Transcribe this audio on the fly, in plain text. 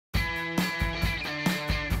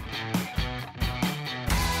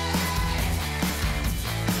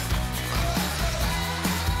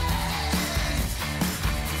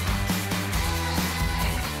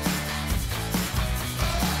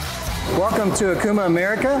Welcome to Okuma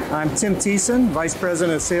America. I'm Tim Thiessen, Vice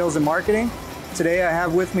President of Sales and Marketing. Today I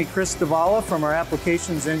have with me Chris Davala from our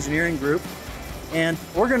Applications Engineering Group. And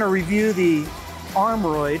we're going to review the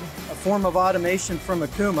Armroid, a form of automation from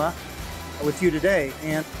Okuma, with you today.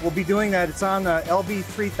 And we'll be doing that. It's on the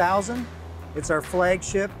Lb3000. It's our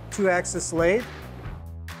flagship 2-axis lathe.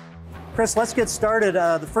 Chris, let's get started.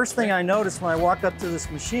 The first thing I noticed when I walked up to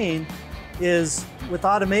this machine is with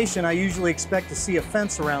automation, I usually expect to see a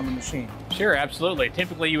fence around the machine. Sure, absolutely.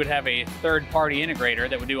 Typically, you would have a third-party integrator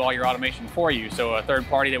that would do all your automation for you. So a third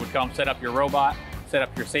party that would come set up your robot, set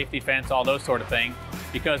up your safety fence, all those sort of things.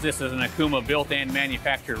 Because this is an Okuma built-in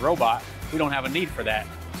manufactured robot, we don't have a need for that.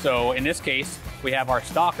 So in this case, we have our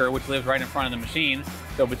stalker, which lives right in front of the machine.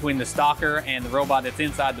 So between the stalker and the robot that's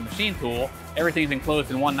inside the machine tool, everything's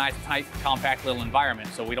enclosed in one nice, tight, compact little environment.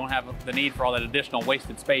 So we don't have the need for all that additional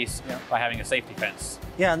wasted space by having a safety fence.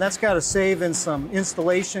 Yeah, and that's got to save in some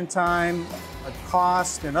installation time,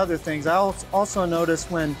 cost, and other things. I also notice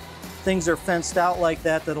when things are fenced out like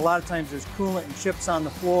that, that a lot of times there's coolant and chips on the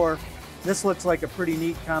floor. This looks like a pretty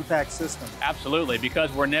neat, compact system. Absolutely,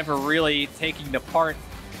 because we're never really taking the part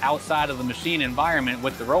outside of the machine environment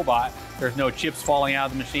with the robot. There's no chips falling out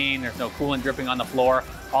of the machine, there's no coolant dripping on the floor.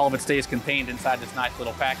 All of it stays contained inside this nice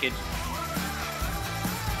little package.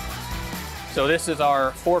 So this is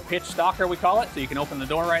our 4-pitch stalker, we call it. So you can open the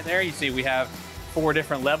door right there. You see we have 4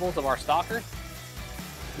 different levels of our stalker.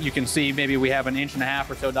 You can see maybe we have an 1.5 inch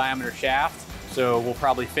or so diameter shaft. So we'll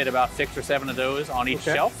probably fit about 6 or 7 of those on each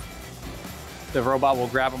shelf. The robot will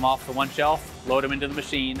grab them off the one shelf, load them into the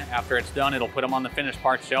machine. After it's done, it'll put them on the finished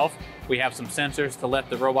parts shelf. We have some sensors to let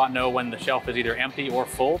the robot know when the shelf is either empty or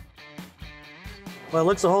full. Well, it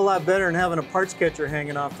looks a whole lot better than having a parts catcher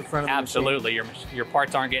hanging off the front of the Absolutely. machine. Your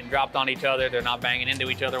parts aren't getting dropped on each other. They're not banging into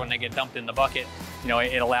each other when they get dumped in the bucket. You know,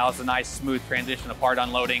 it allows a nice, smooth transition of part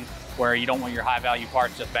unloading where you don't want your high-value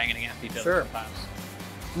parts just banging against each other sometimes.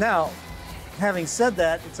 Now, having said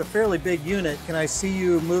that, it's a fairly big unit. Can I see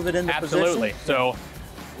you move it into position? Absolutely. So,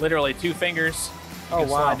 literally 2 fingers. You can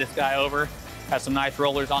slide this guy over. Has some nice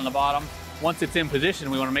rollers on the bottom. Once it's in position,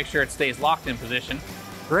 we want to make sure it stays locked in position.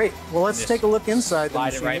 Great. Well, let's take a look inside the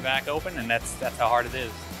machine. Slide it right back open, and that's how hard it is.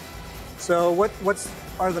 So what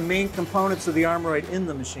are the main components of the Armroid in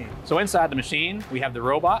the machine? So inside the machine, we have the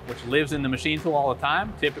robot, which lives in the machine tool all the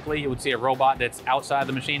time. Typically, you would see a robot that's outside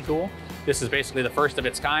the machine tool. This is basically the first of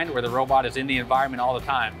its kind, where the robot is in the environment all the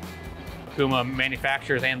time. Okuma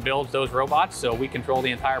manufactures and builds those robots, so we control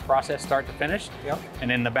the entire process start to finish. And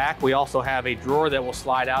in the back, we also have a drawer that will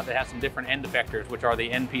slide out that has some different end effectors, which are the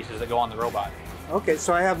end pieces that go on the robot. Okay,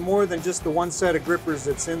 so I have more than just the one set of grippers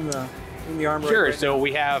that's in the Armroid. Sure, so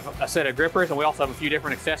we have a set of grippers, and we also have a few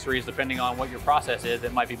different accessories depending on what your process is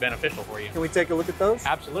that might be beneficial for you. Can we take a look at those?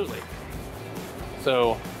 Absolutely.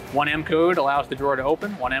 So 1 M code allows the drawer to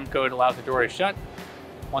open, 1 M code allows the drawer to shut.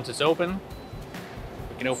 Once it's open,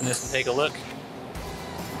 we can open this and take a look.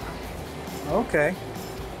 Okay,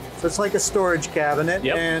 so it's like a storage cabinet,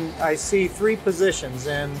 and I see 3 positions,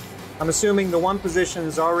 and I'm assuming the one position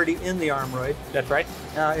is already in the Armroid. That's right.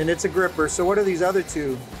 And it's a gripper. So what are these other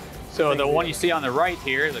 2? So the one you see on the right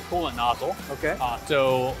here is a coolant nozzle. Okay.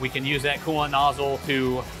 So we can use that coolant nozzle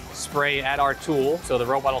to spray at our tool. So the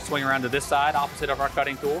robot will swing around to this side, opposite of our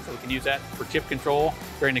cutting tool. So we can use that for chip control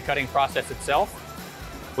during the cutting process itself.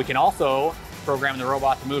 We can also program the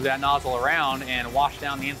robot to move that nozzle around and wash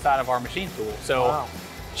down the inside of our machine tool. So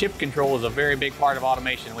chip control is a very big part of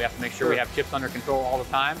automation. We have to make sure we have chips under control all the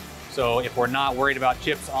time. So if we're not worried about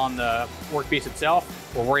chips on the workpiece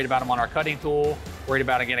itself, we're worried about them on our cutting tool, worried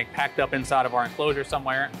about it getting packed up inside of our enclosure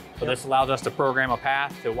somewhere. So this allows us to program a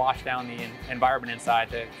path to wash down the environment inside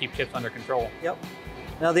to keep chips under control.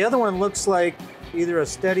 Now the other one looks like either a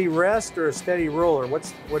steady rest or a steady roller.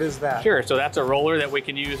 What is that? Sure, so that's a roller that we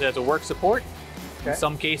can use as a work support. In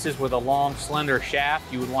some cases with a long, slender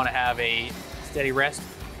shaft, you would want to have a steady rest.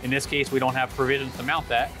 In this case, we don't have provisions to mount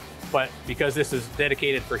that. But because this is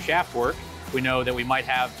dedicated for shaft work, we know that we might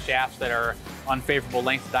have shafts that are unfavorable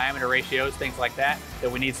length to diameter ratios, things like that, that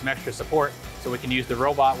we need some extra support. So we can use the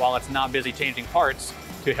robot while it's not busy changing parts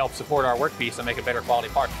to help support our workpiece and make a better quality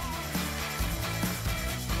part.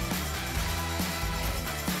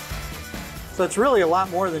 So it's really a lot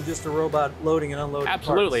more than just a robot loading and unloading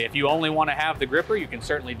Absolutely. parts. If you only want to have the gripper, you can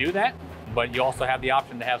certainly do that. But you also have the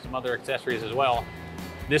option to have some other accessories as well.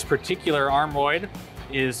 This particular Armroid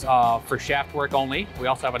is for shaft work only. We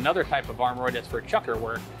also have another type of Armroid that's for chucker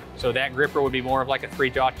work. So that gripper would be more of like a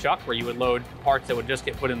 3-jaw chuck where you would load parts that would just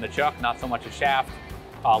get put in the chuck, not so much a shaft.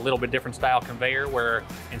 A little bit different style conveyor where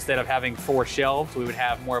instead of having 4 shelves, we would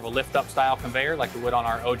have more of a lift-up style conveyor like we would on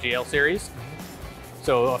our OGL series.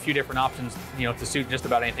 So a few different options, to suit just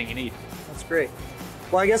about anything you need. That's great.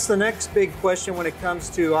 Well, I guess the next big question when it comes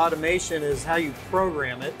to automation is how you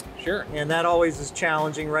program it. Sure. And that always is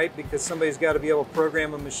challenging, right? Because somebody's got to be able to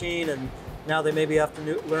program a machine, and now they maybe have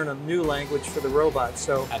to learn a new language for the robot.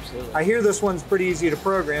 So absolutely. I hear this one's pretty easy to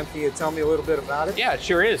program. Can you tell me a little bit about it? Yeah, it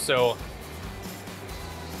sure is. So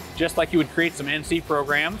just like you would create some NC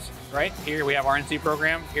programs, right? Here we have our NC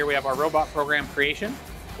program. Here we have our robot program creation.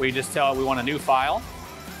 We just tell it we want a new file.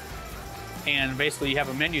 And basically you have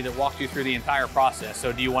a menu that walks you through the entire process.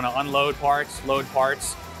 So do you want to unload parts, load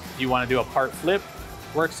parts? Do you want to do a part flip,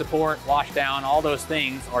 work support, wash down? All those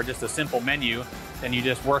things are just a simple menu. Then you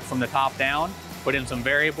just work from the top down, put in some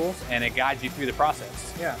variables, and it guides you through the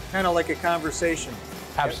process. Yeah, kind of like a conversation.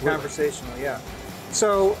 Absolutely. Conversational, yeah.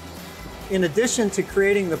 So in addition to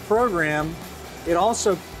creating the program, it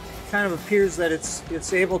also kind of appears that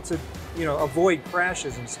it's able to avoid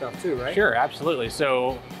crashes and stuff too, right? Sure, absolutely.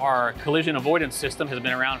 So our collision avoidance system has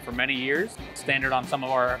been around for many years, standard on some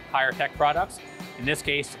of our higher tech products. In this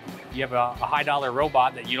case, you have a high dollar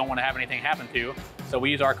robot that you don't want to have anything happen to. So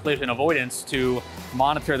we use our collision avoidance to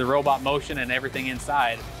monitor the robot motion and everything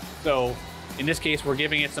inside. So in this case, we're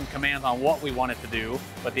giving it some commands on what we want it to do,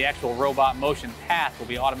 but the actual robot motion path will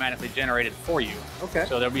be automatically generated for you. Okay.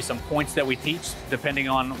 So there'll be some points that we teach depending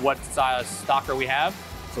on what size stalker we have.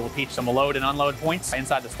 So we'll teach some load and unload points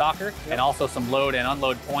inside the stalker, and also some load and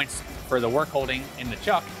unload points for the work holding in the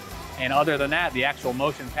chuck. And other than that, the actual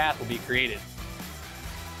motion path will be created.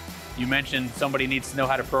 You mentioned somebody needs to know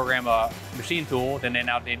how to program a machine tool, then they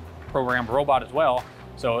now need to program a robot as well.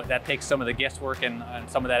 So that takes some of the guesswork and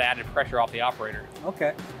some of that added pressure off the operator.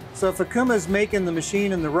 Okay. So if Okuma is making the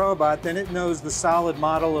machine and the robot, then it knows the solid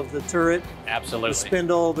model of the turret, absolutely, the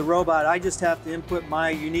spindle, the robot. I just have to input my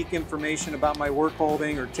unique information about my work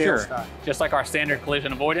holding or tailstock. Just like our standard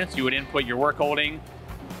collision avoidance, you would input your work holding.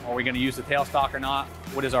 Are we going to use the tailstock or not?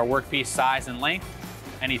 What is our workpiece size and length?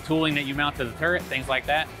 Any tooling that you mount to the turret, things like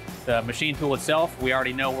that. The machine tool itself, we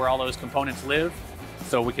already know where all those components live,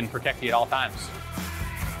 so we can protect you at all times.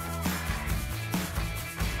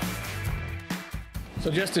 So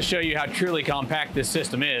just to show you how truly compact this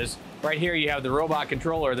system is, right here you have the robot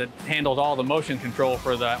controller that handles all the motion control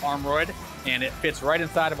for the Armroid, and it fits right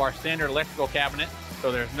inside of our standard electrical cabinet,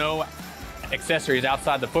 so there's no accessories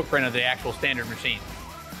outside the footprint of the actual standard machine.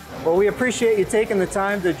 Well, we appreciate you taking the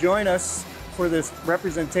time to join us for this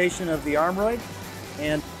representation of the Armroid,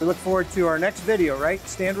 and we look forward to our next video, right,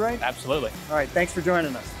 Standroid? Absolutely. All right, thanks for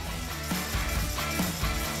joining us.